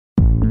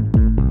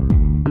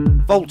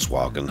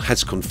Volkswagen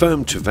has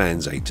confirmed to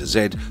Vans A to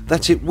Z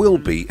that it will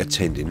be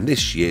attending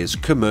this year's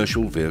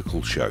commercial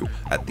vehicle show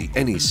at the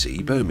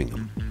NEC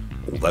Birmingham.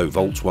 Although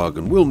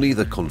Volkswagen will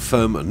neither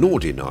confirm nor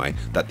deny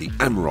that the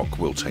Amarok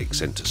will take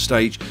centre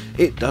stage,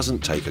 it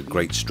doesn't take a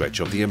great stretch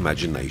of the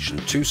imagination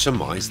to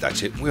surmise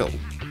that it will.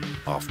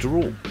 After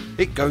all,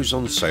 it goes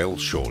on sale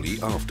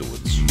shortly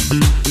afterwards.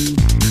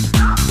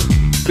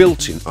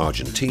 Built in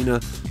Argentina,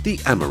 the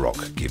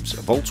Amarok gives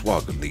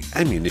Volkswagen the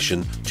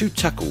ammunition to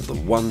tackle the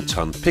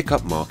one-ton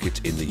pickup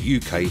market in the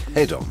UK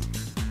head-on.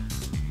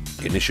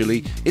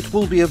 Initially, it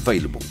will be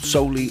available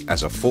solely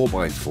as a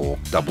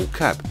 4x4 double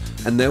cab,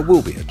 and there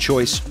will be a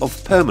choice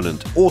of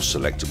permanent or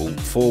selectable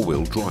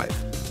four-wheel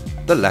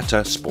drive. The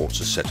latter sports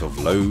a set of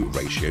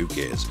low-ratio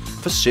gears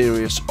for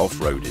serious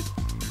off-roading.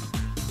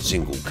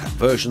 Single cab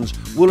versions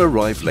will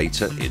arrive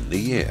later in the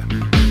year.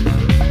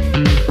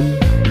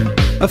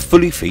 A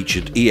fully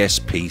featured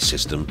ESP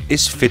system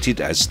is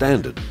fitted as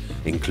standard,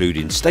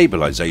 including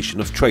stabilisation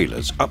of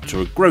trailers up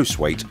to a gross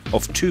weight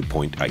of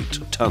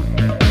 2.8 tonne.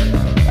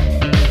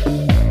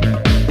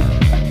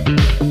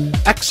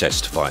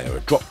 Accessed via a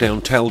drop-down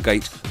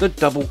tailgate, the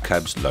double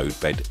cab's load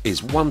bed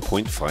is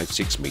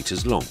 1.56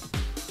 metres long,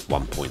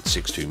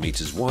 1.62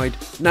 metres wide,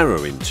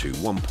 narrowing to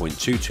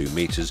 1.22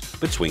 metres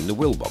between the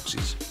wheel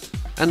boxes,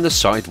 and the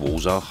side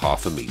walls are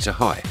half a metre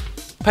high.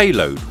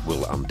 Payload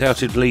will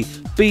undoubtedly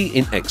be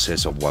in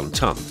excess of 1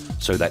 tonne,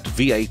 so that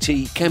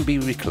VAT can be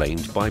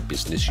reclaimed by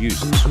business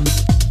users.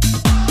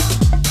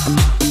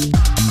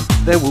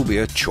 There will be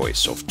a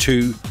choice of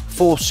two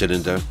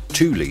 4-cylinder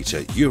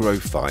 2-litre Euro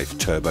 5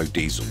 turbo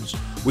diesels,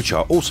 which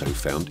are also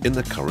found in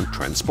the current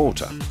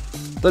Transporter.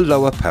 The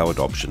lower powered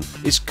option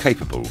is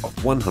capable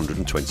of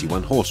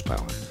 121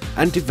 horsepower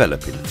and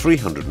developing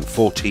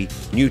 340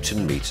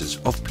 Newton meters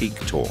of peak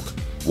torque,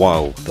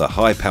 while the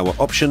high power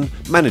option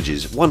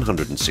manages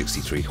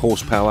 163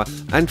 horsepower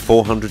and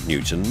 400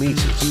 Newton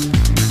meters.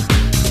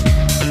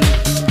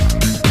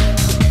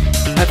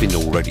 Having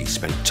already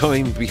spent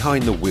time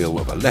behind the wheel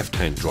of a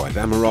left-hand drive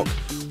Amarok,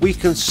 we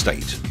can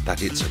state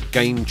that it's a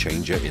game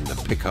changer in the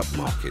pickup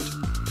market.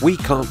 We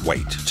can't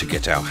wait to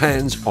get our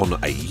hands on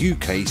a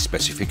UK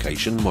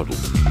specification model.